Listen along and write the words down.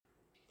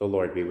The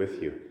Lord be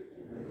with you.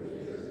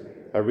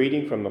 A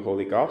reading from the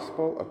Holy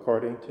Gospel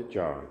according to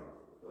John.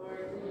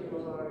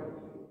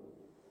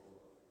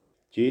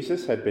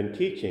 Jesus had been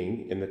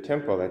teaching in the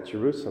temple at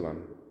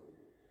Jerusalem.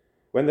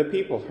 When the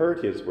people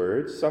heard his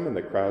words, some in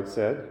the crowd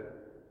said,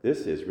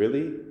 "This is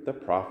really the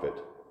prophet."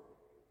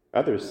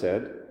 Others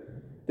said,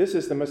 "This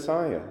is the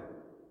Messiah."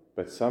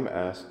 But some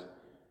asked,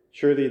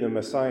 "Surely the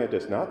Messiah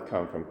does not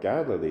come from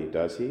Galilee,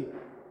 does he?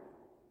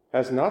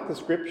 Has not the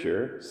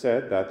Scripture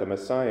said that the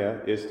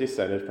Messiah is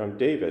descended from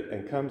David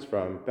and comes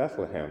from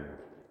Bethlehem,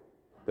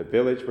 the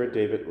village where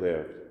David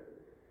lived?"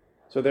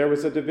 So there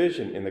was a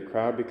division in the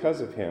crowd because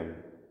of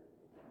him.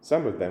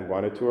 Some of them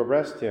wanted to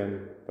arrest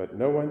him, but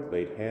no one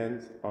laid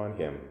hands on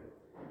him.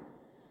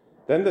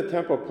 Then the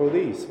temple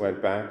police went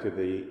back to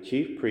the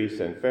chief priests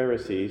and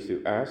Pharisees,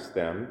 who asked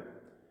them,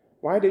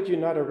 "Why did you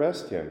not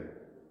arrest him?"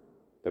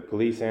 The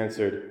police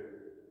answered,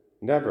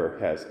 "Never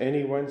has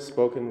anyone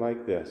spoken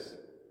like this."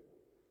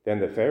 Then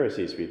the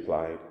Pharisees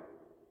replied,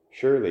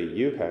 "Surely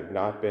you have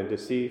not been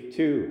deceived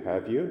too,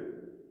 have you?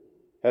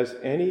 Has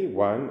any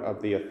one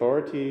of the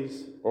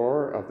authorities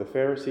or of the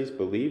Pharisees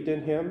believed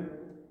in him?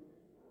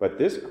 But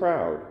this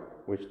crowd,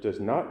 which does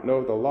not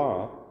know the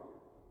law,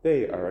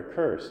 they are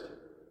accursed."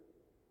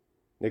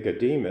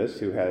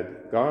 Nicodemus, who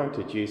had gone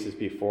to Jesus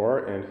before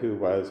and who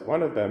was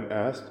one of them,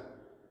 asked,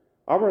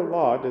 "Our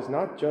law does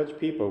not judge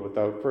people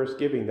without first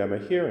giving them a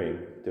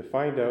hearing to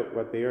find out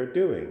what they are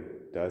doing,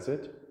 does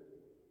it?"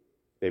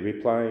 They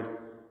replied,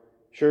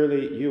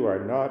 "Surely you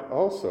are not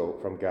also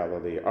from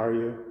Galilee, are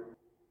you?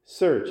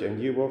 Search, and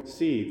you will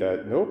see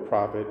that no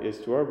prophet is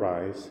to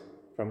arise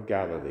from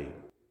Galilee."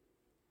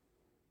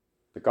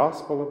 The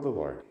Gospel of the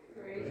Lord.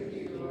 Praise to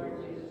you, Lord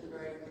Jesus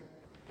Christ.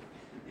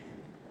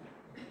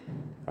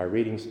 Our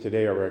readings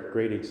today are a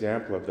great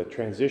example of the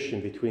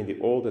transition between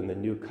the Old and the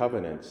New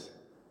Covenants.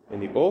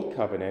 In the Old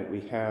Covenant, we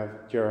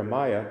have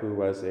Jeremiah, who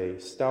was a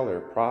stellar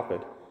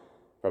prophet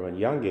from a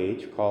young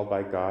age, called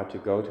by God to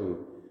go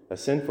to a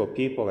sinful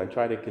people and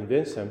try to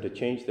convince them to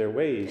change their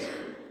ways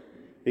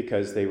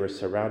because they were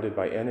surrounded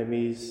by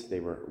enemies, they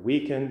were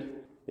weakened,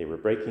 they were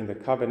breaking the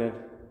covenant,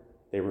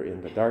 they were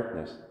in the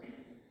darkness.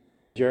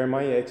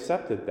 Jeremiah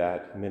accepted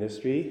that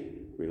ministry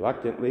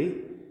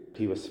reluctantly.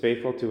 He was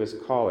faithful to his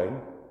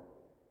calling.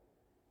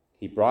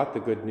 He brought the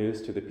good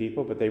news to the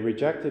people, but they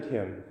rejected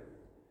him.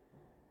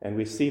 And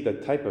we see the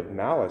type of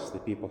malice the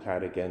people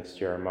had against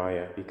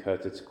Jeremiah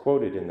because it's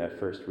quoted in that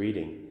first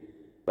reading.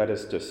 "Let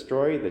us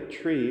destroy the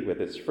tree with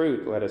its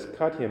fruit. Let us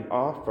cut him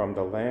off from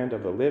the land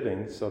of the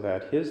living so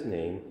that his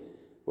name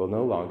will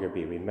no longer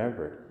be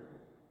remembered."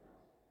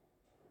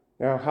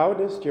 Now, how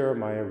does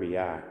Jeremiah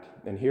react?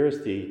 And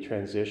here's the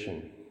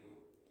transition.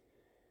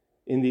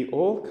 In the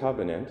Old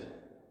Covenant,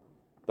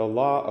 the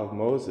law of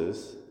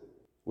Moses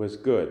was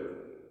good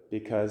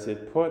because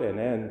it put an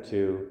end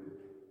to,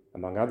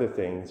 among other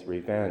things,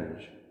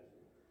 revenge.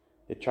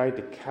 It tried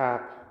to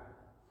cap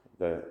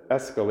the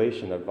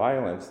escalation of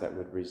violence that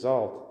would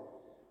result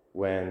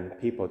when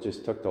people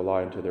just took the law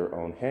into their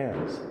own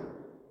hands.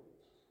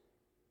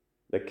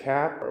 The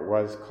cap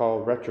was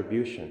called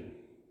retribution,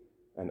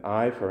 an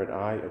eye for an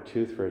eye, a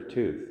tooth for a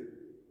tooth.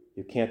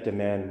 You can't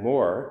demand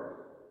more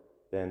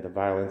than the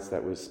violence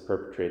that was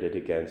perpetrated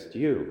against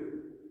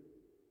you.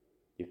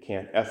 You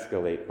can't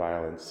escalate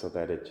violence so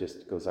that it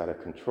just goes out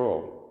of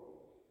control.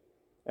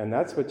 And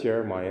that's what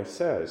Jeremiah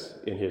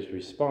says in his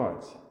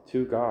response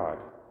to God.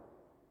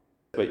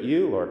 "But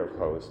you, Lord of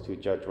hosts, who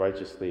judge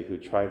righteously, who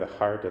try the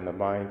heart and the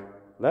mind,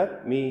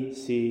 let me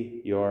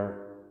see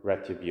your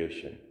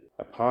retribution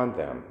upon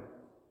them,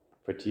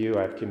 for to you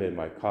I have committed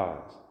my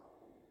cause."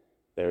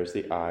 There's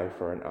the eye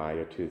for an eye,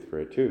 a tooth for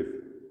a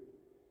tooth.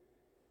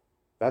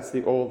 That's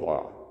the old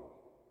law.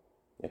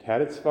 It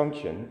had its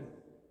function,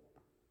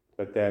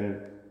 but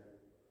then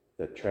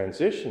the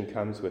transition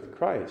comes with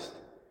Christ,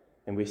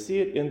 and we see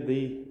it in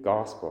the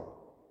gospel,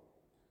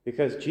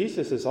 because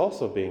Jesus is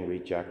also being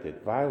rejected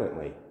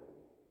violently.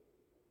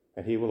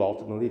 And he will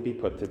ultimately be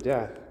put to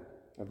death,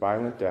 a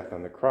violent death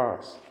on the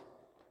cross.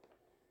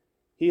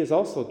 He is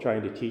also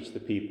trying to teach the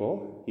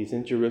people. He's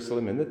in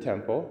Jerusalem in the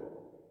temple,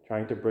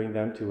 trying to bring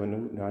them to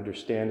an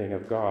understanding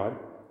of God.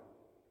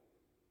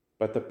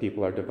 But the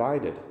people are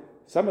divided.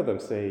 Some of them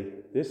say,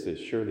 "This is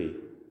surely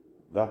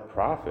the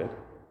prophet."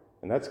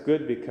 And that's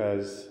good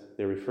because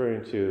they're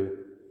referring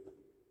to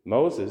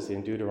Moses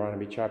in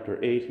Deuteronomy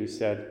chapter 8, who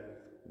said,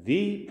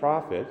 "The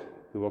prophet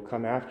who will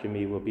come after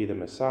me will be the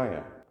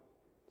Messiah."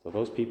 So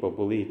those people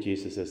believe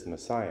Jesus is the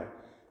Messiah.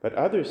 But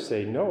others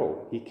say,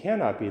 no, he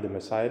cannot be the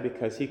Messiah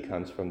because he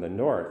comes from the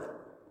north,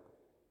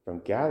 from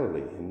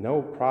Galilee. And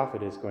no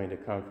prophet is going to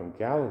come from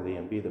Galilee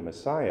and be the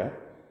Messiah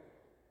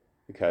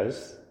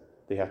because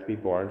they have to be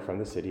born from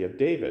the city of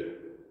David.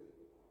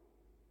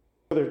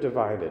 So they're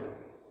divided.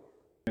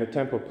 And the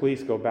temple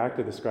police go back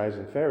to the scribes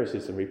and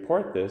Pharisees and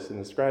report this, and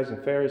the scribes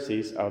and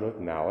Pharisees, out of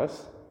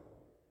malice,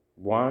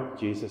 want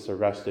Jesus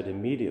arrested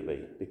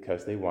immediately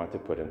because they want to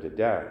put him to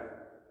death.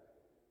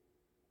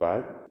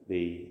 But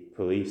the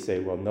police say,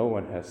 well, no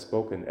one has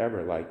spoken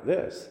ever like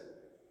this,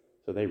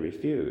 so they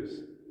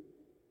refuse.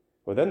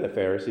 Well, then the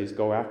Pharisees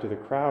go after the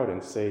crowd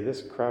and say,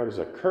 this crowd is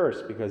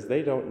accursed because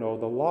they don't know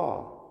the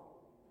law.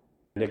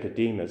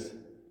 Nicodemus,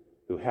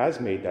 who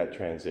has made that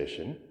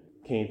transition,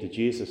 came to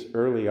Jesus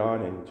early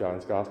on in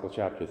John's Gospel,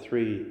 chapter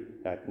 3,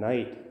 at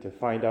night to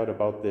find out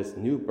about this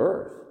new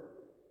birth.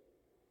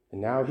 And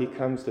now he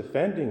comes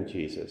defending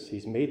Jesus.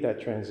 He's made that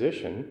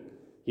transition.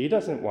 He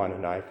doesn't want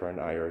an eye for an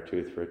eye or a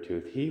tooth for a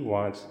tooth. He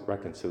wants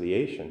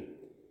reconciliation.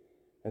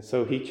 And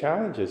so he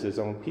challenges his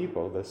own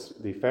people,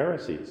 the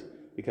Pharisees,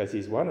 because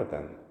he's one of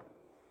them.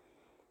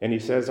 And he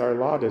says, our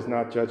law does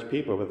not judge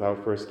people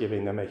without first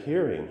giving them a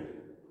hearing.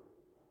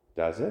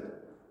 Does it?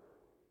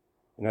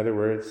 In other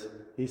words,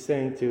 he's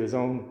saying to his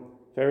own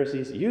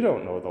Pharisees, you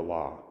don't know the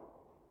law.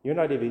 You're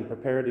not even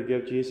prepared to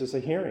give Jesus a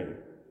hearing.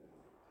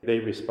 They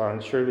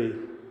respond, surely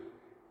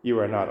you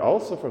are not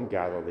also from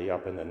Galilee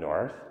up in the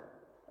north,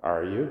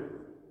 are you?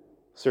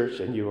 Search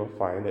and you will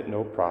find that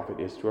no prophet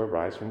is to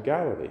arise from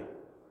Galilee.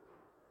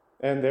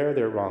 And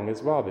they're wrong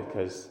as well,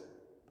 because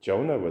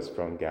Jonah was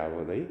from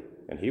Galilee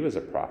and he was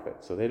a prophet,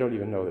 so they don't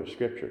even know their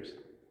scriptures.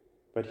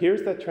 But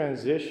here's the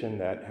transition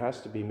that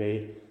has to be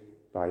made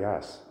by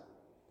us.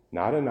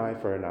 Not an eye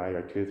for an eye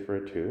or tooth for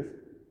a tooth.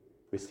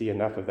 We see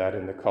enough of that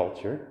in the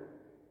culture.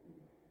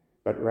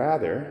 But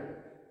rather,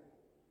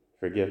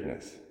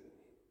 forgiveness,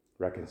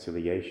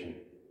 reconciliation,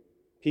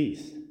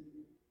 peace,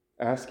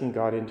 asking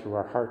God into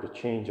our heart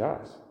to change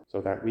us so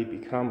that we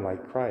become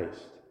like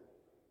Christ.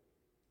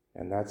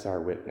 And that's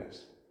our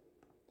witness.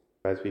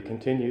 As we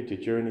continue to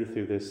journey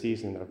through this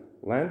season of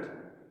Lent,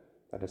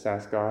 let us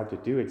ask God to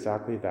do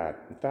exactly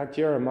that. In fact,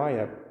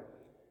 Jeremiah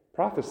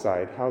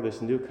prophesied how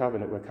this new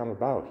covenant would come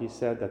about. He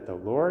said that the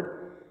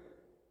Lord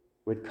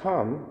would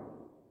come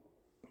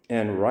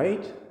and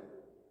write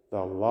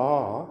the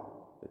law,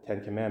 the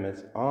Ten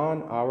Commandments,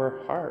 on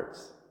our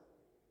hearts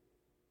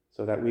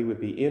so that we would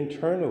be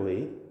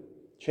internally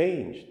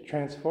changed,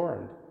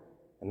 transformed.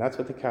 And that's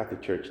what the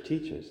Catholic Church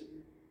teaches,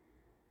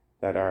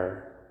 that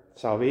our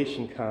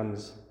salvation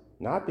comes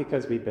not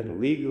because we've been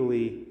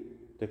legally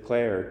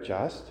declared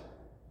just,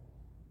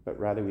 but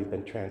rather we've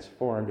been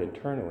transformed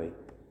internally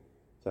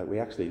so that we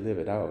actually live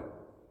it out.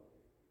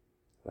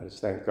 Let us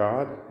thank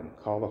God and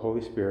call the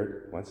Holy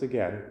Spirit once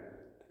again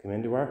to come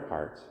into our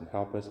hearts and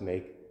help us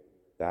make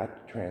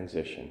that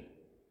transition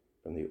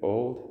from the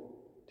old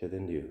to the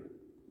new.